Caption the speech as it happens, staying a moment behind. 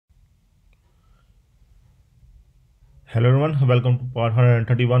Hello everyone, welcome to part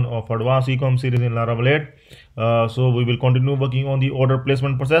 131 of Advanced Ecom series in Laravel 8. So we will continue working on the order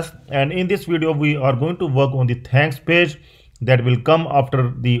placement process, and in this video we are going to work on the thanks page that will come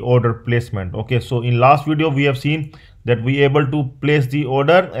after the order placement. Okay, so in last video we have seen that we able to place the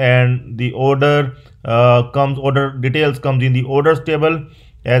order, and the order order details comes in the orders table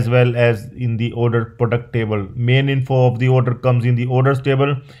as well as in the order product table. Main info of the order comes in the orders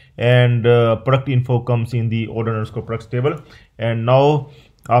table, and product info comes in the order underscore products table. And now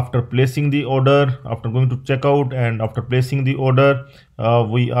after placing the order, after going to checkout and after placing the order,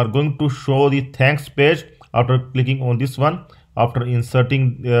 we are going to show the thanks page after clicking on this one. After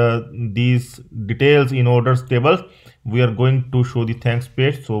inserting these details in orders table, we are going to show the thanks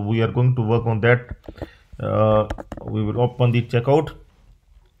page. So we are going to work on that. We will open the checkout.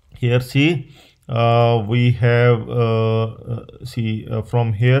 Here see we have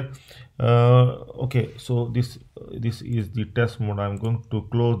from here. Okay, so this is the test mode. I'm going to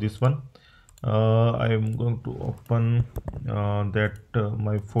close this one. I am going to open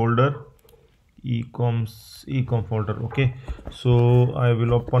my folder, ecom folder. Okay, so I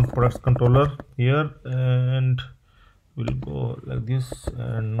will open ProductsController here, and we'll go like this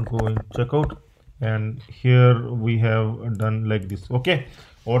and go in checkout, and here we have done like this. Okay,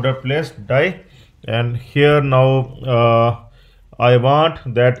 order placed, die. And here now I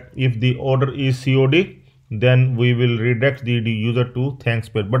want that if the order is COD, then we will redirect the user to thanks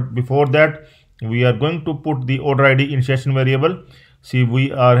page. But before that, we are going to put the order ID in session variable. See,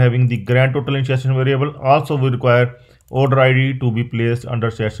 we are having the grand total in session variable. Also we require order ID to be placed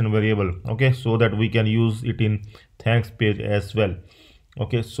under session variable. Okay, so that we can use it in thanks page as well.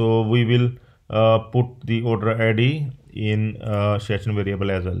 Okay, so we will put the order ID in session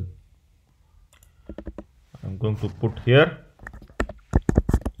variable as well. I'm going to put here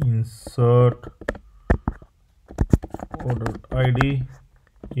insert order ID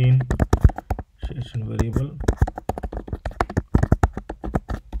in session variable.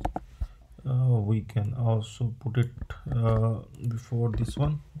 We can also put it before this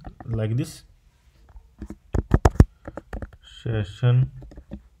one like this, session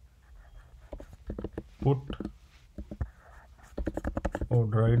put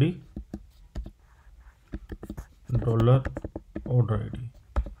order ID $order ID.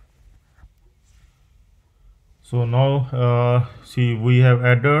 So now see, we have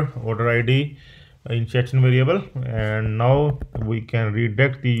added order ID in session variable, and now we can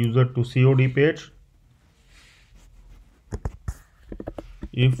redirect the user to COD page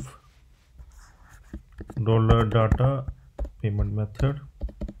if $data payment method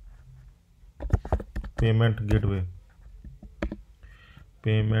payment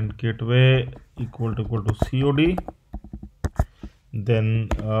gateway equal to COD. Then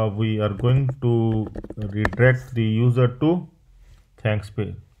we are going to redirect the user to thanks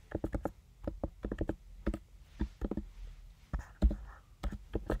page.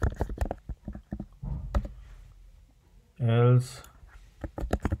 Else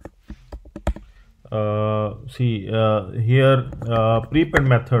here prepaid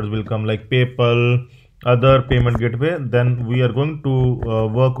methods will come like PayPal, other payment gateway. Then we are going to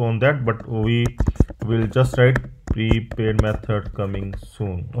work on that, but we will just write prepaid method coming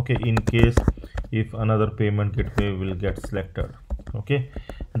soon. Okay, in case if another payment gateway will get selected. Okay,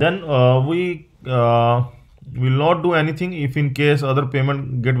 then we will not do anything if in case other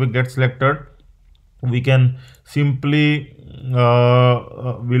payment gateway gets selected. We can simply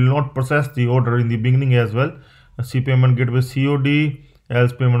will not process the order in the beginning as well. See, payment gateway COD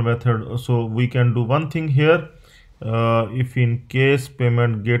else payment method. So we can do one thing here. If in case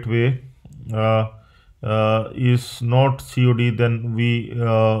payment gateway is not COD, then we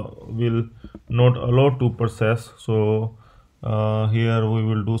will not allow to process. So here we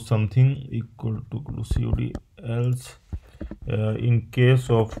will do something equal to COD else. In case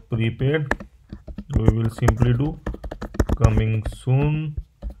of prepaid, we will simply do coming soon,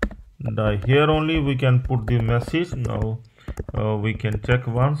 die. Here only we can put the message. Now we can check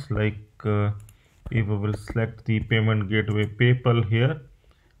once, like if we will select the payment gateway PayPal here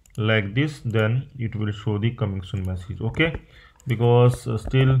like this, then it will show the coming soon message. Okay, because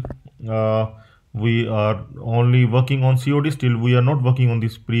still we are only working on COD, still we are not working on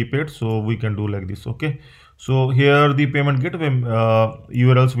this prepaid, so we can do like this. Okay, so here the payment gateway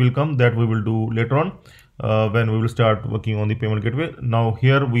URLs will come, that we will do later on when we will start working on the payment gateway. Now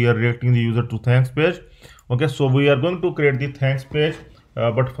here we are redirecting the user to thanks page. Okay, so we are going to create the thanks page,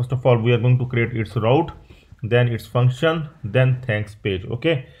 but first of all we are going to create its route, then its function, then thanks page.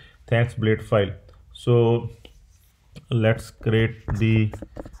 Okay, thanks blade file. So let's create the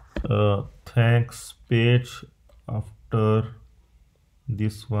thanks page after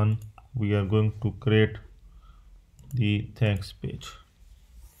this one we are going to create the thanks page.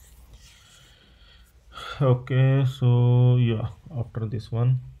 Okay, so yeah, after this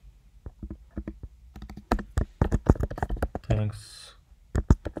one, thanks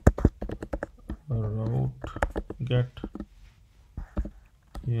route get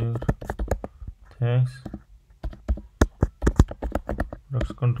here, thanks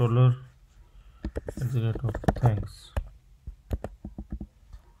products controller at the rate of thanks.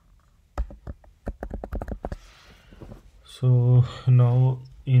 So now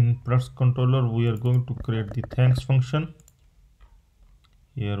in products controller we are going to create the thanks function.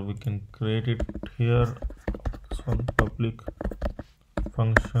 Here we can create it here, this one public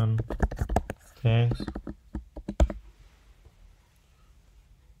function thanks,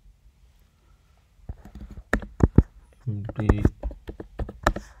 empty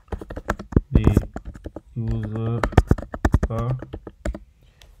the user card.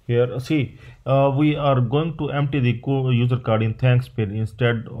 Here see, we are going to empty the user card in thanks page.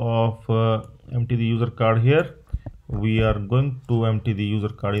 Instead of empty the user card here, we are going to empty the user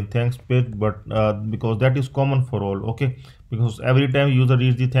card in thanks page, but because that is common for all. Okay, because every time user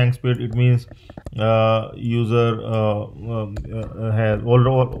reaches the thanks page, it means user has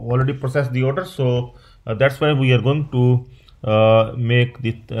already processed the order. So that's why we are going to make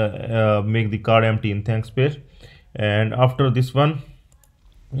the card empty in thanks page. And after this one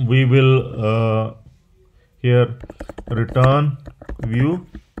we will here return view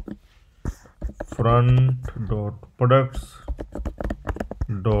front dot products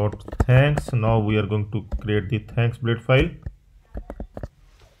dot thanks. Now we are going to create the thanks.blade file.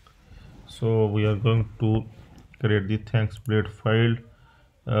 So we are going to create the thanks.blade file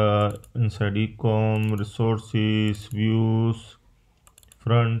inside ecom resources views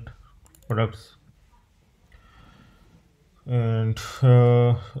front products, and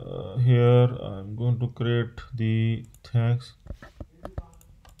here I'm going to create the thanks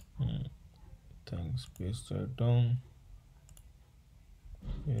paste right down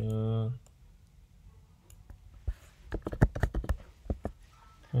here,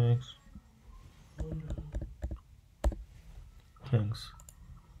 thanks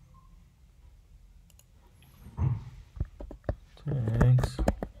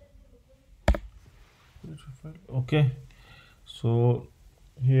okay. So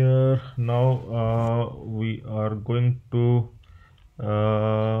here now we are going to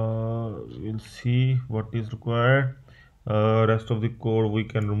we'll see what is required. Rest of the code we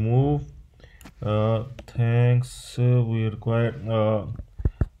can remove. Thanks we require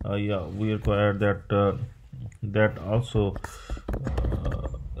yeah, we require that also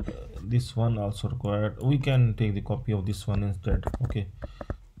this one also required. We can take the copy of this one instead. Okay,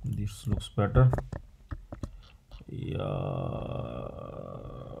 this looks better. Yeah,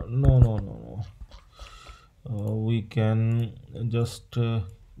 no. We can just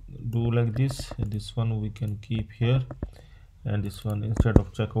do like this. This one we can keep here, and this one instead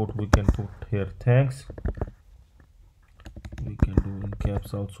of checkout we can put here thanks. We can do in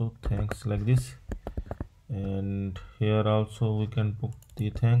caps also thanks like this, and here also we can put the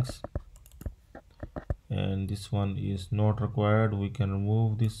thanks, and this one is not required. We can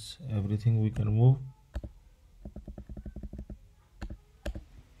remove this, everything we can remove.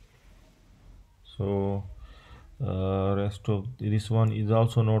 So rest of this one is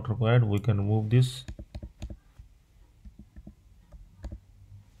also not required. We can remove this.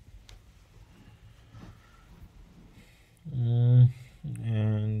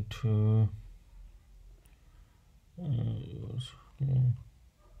 And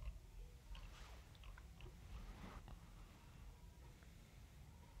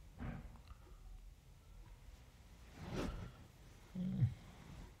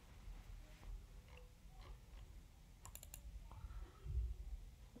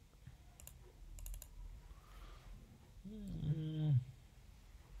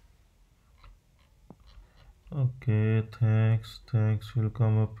okay, thanks will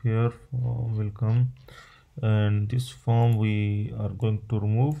come up here, form will come, and this form we are going to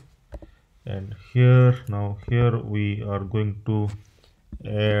remove. And here now here we are going to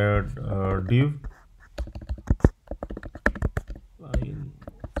add a div line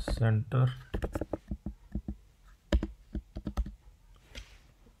center.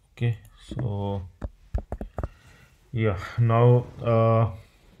 Okay, so yeah, now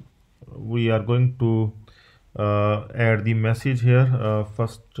we are going to add the message here.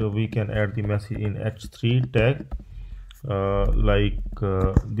 First we can add the message in h3 tag, like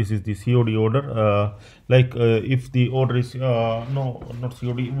this is the COD order. Like if the order is no, not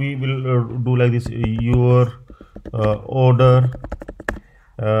COD, we will do like this: your order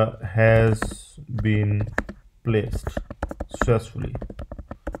has been placed successfully.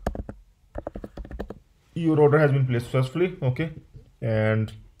 Your order has been placed successfully. Okay,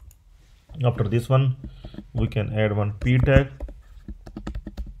 and after this one we can add one p tag.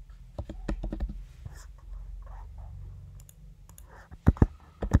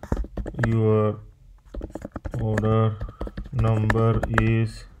 Your order number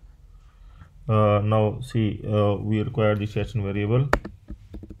is now see we require the session variable.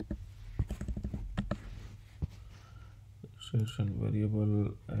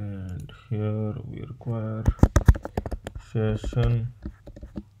 And here we require session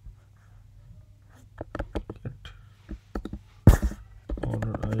get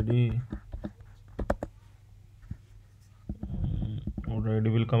order id. Order id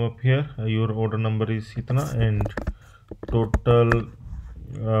will come up here. Your order number is itna and total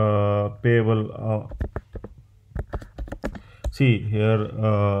payable. See here,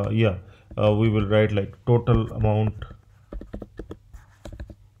 we will write like total amount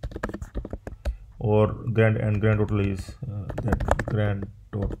or grand total is that grand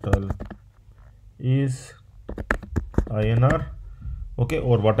total is INR, okay,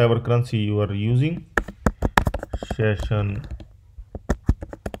 or whatever currency you are using. Session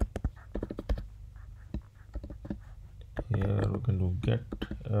here we can do get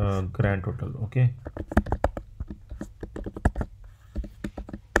grand total, okay.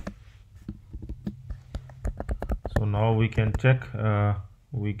 So now we can check,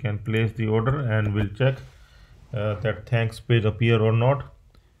 we can place the order and we'll check that thanks page appear or not.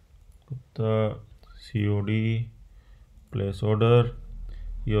 The COD place order.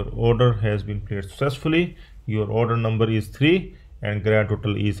 Your order has been placed successfully. Your order number is 3 and grand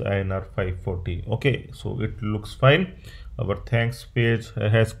total is INR 540. Okay, so it looks fine. Our thanks page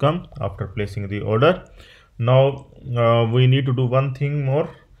has come after placing the order. Now we need to do one thing more.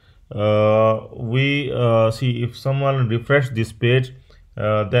 We see if someone refresh this page,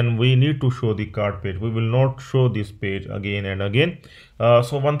 then we need to show the cart page. We will not show this page again and again.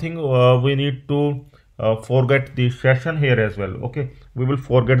 So one thing we need to forget the session here as well. Okay, we will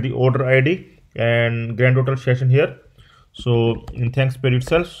forget the order ID and grand total session here. So in thanks page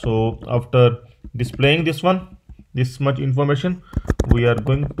itself, so after displaying this one, this much information, we are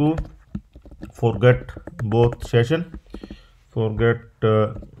going to forget both session, forget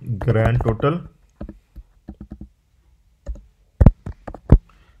grand total,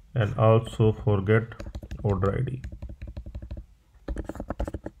 and also forget order ID.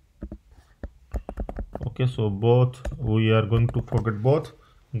 Okay, so both we are going to forget both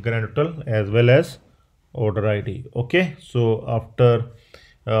grand total as well as order ID. Okay, so after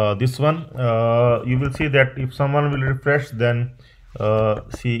this one you will see that if someone will refresh, then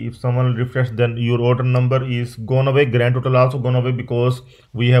if someone will refresh, then your order number is gone away, grand total also gone away, because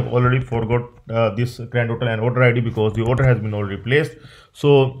we have already forgot this grand total and order ID because the order has been already placed.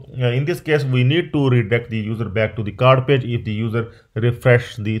 So in this case we need to redirect the user back to the card page if the user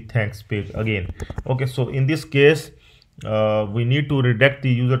refresh the thanks page again. Okay, so in this case we need to redirect the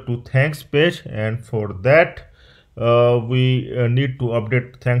user to thanks page, and for that we need to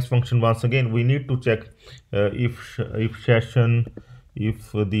update thanks function once again. We need to check if the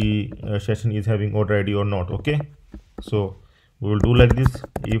session is having order ID or not. Okay, so we will do like this: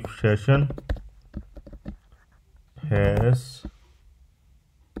 if session has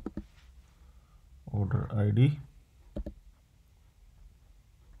order ID,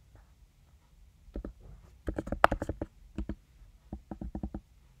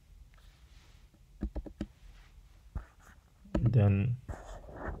 then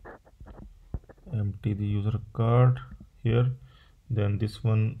empty the user card here, then this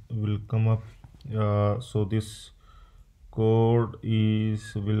one will come up. So this code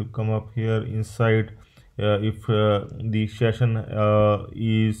will come up here inside. If the session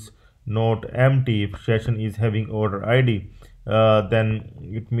is not empty, if session is having order ID, then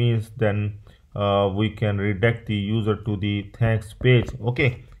it means then we can redirect the user to the thanks page.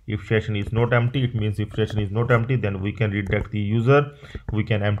 Okay, if session is not empty, it means if session is not empty, then we can redirect the user, we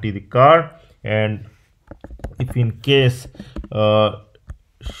can empty the card. And if in case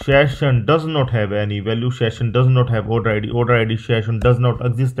session does not have any value, session does not have order ID session does not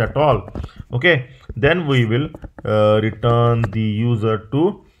exist at all, okay, then we will return the user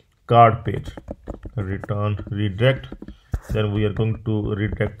to card page, return redirect. Then we are going to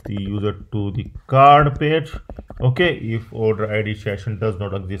redirect the user to the card page. Okay, if order ID session does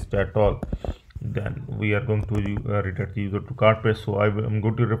not exist at all, then we are going to redirect the user to card page. So I'm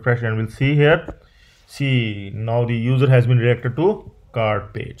going to refresh and we'll see here. See, now the user has been redirected to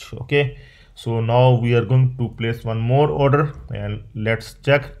card page. Okay, So now we are going to place one more order, and let's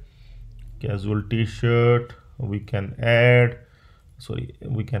check. Casual t-shirt, we can add, sorry,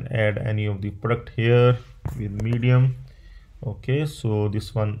 we can add any of the product here with medium. Okay, so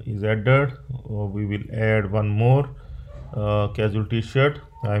this one is added. We will add one more casual t-shirt.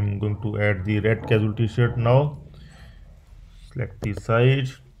 I'm going to add the red casual t-shirt now. Select the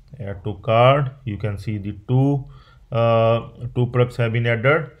size, add to cart. You can see the two products have been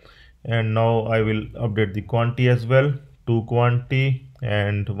added, and now I will update the quantity as well. 2 quantity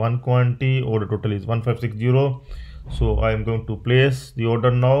and 1 quantity. Order total is 1560. So I am going to place the order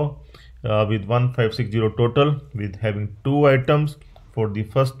now with 1560 total, with having 2 items. For the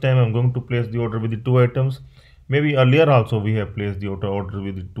first time I'm going to place the order with the 2 items. Maybe earlier also we have placed the order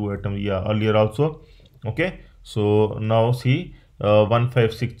with the 2 items. Yeah, earlier also. Okay, so now see,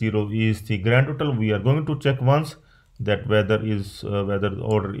 1560 is the grand total. We are going to check once that whether the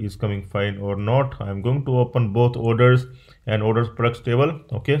order is coming fine or not. I'm going to open both orders and orders products table.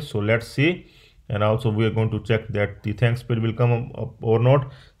 Okay, so let's see. And also we are going to check that the thanks page will come up or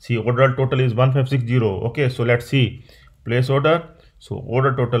not. See, order total is 1560. Okay, so let's see. Place order. So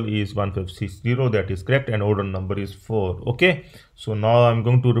order total is 1560, that is correct, and order number is 4. Okay, so now I'm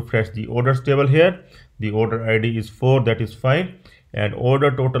going to refresh the orders table here. The order ID is 4, that is fine, and order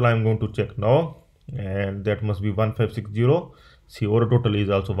total I'm going to check now, and that must be 1560. See, order total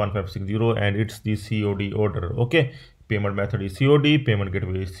is also 1560, and it's the COD order. Okay, payment method is COD, payment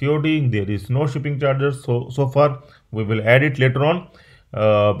gateway is COD. There is no shipping charges so far. We will add it later on,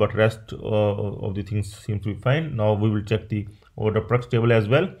 but rest of the things seems to be fine. Now we will check the order products table as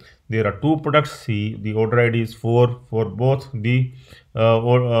well. There are 2 products. See, the order ID is 4 for both the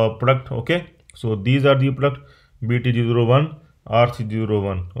product. Okay, so these are the product BT01,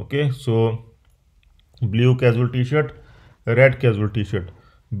 RC01. Okay, so blue casual t-shirt, red casual t-shirt,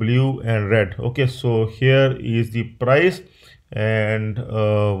 blue and red. Okay, so here is the price, and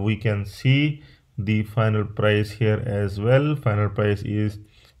we can see the final price here as well. Final price is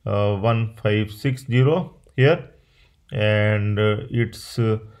 1560 here, and its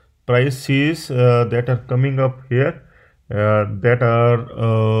prices that are coming up here, that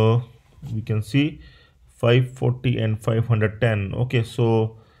are we can see 540 and 510. Okay,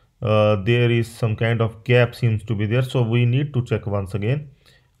 so there is some kind of gap seems to be there, so we need to check once again.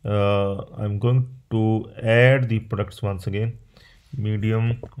 I'm going to add the products once again.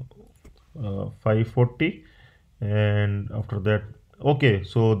 Medium 540, and after that, okay,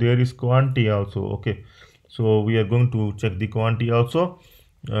 so there is quantity also. Okay, so we are going to check the quantity also,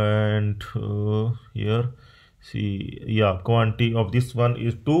 and here, see, yeah, quantity of this one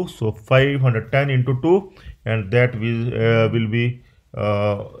is 2, so 510 into 2, and that will be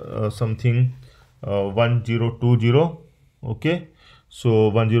something 1020. Okay, so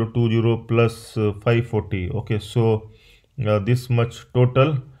 1020 plus 540. Okay, so this much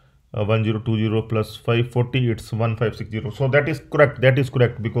total, 1020 plus 540, it's 1560. So that is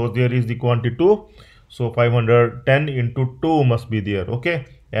correct, because there is the quantity 2, so 510 into 2 must be there. Okay,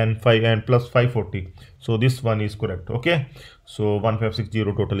 and 5 and plus 540, so this one is correct. Okay, so 1560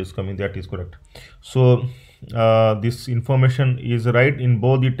 total is coming, that is correct. So this information is right in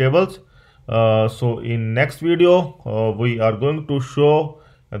both the tables. So in next video we are going to show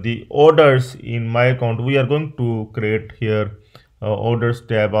the orders in my account. We are going to create here orders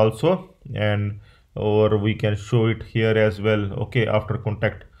tab also, and or we can show it here as well. Okay, after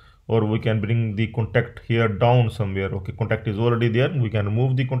contact, or we can bring the contact here down somewhere. Okay, contact is already there, we can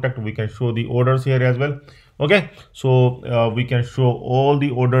remove the contact, we can show the orders here as well. Okay, so we can show all the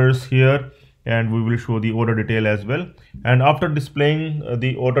orders here, and we will show the order detail as well. And after displaying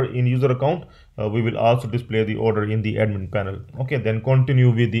the order in user account, we will also display the order in the admin panel. Okay, then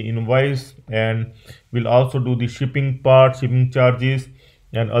continue with the invoice, and we'll also do the shipping part, shipping charges,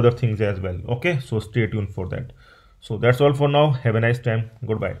 and other things as well. Okay, so stay tuned for that. So that's all for now. Have a nice time.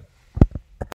 Goodbye.